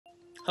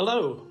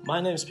Hello,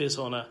 my name is Piers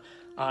Horner.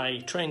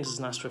 I trained as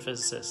an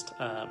astrophysicist,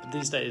 but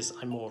these days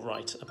I more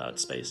write about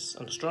space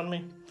and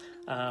astronomy.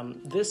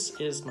 This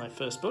is my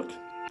first book.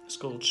 It's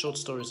called Short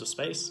Stories of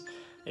Space.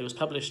 It was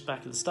published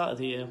back at the start of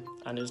the year,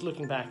 and it was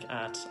looking back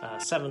at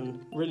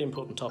 7 really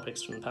important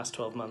topics from the past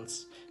 12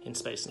 months in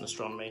space and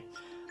astronomy,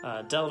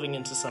 delving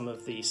into some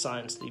of the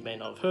science that you may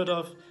not have heard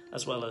of,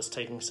 as well as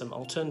taking some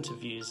alternative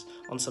views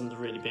on some of the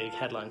really big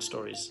headline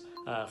stories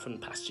from the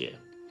past year.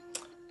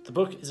 The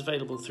book is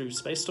available through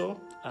Space Store,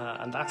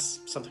 and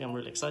that's something I'm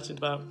really excited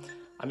about.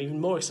 I'm even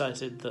more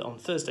excited that on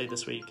Thursday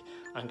this week,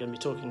 I'm going to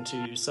be talking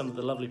to some of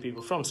the lovely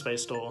people from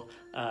Space Store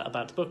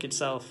about the book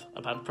itself,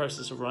 about the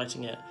process of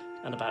writing it,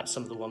 and about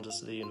some of the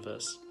wonders of the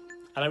universe.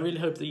 And I really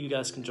hope that you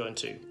guys can join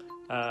too.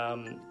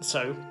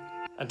 So,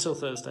 until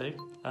Thursday,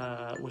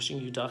 wishing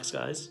you dark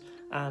skies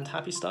and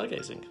happy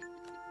stargazing.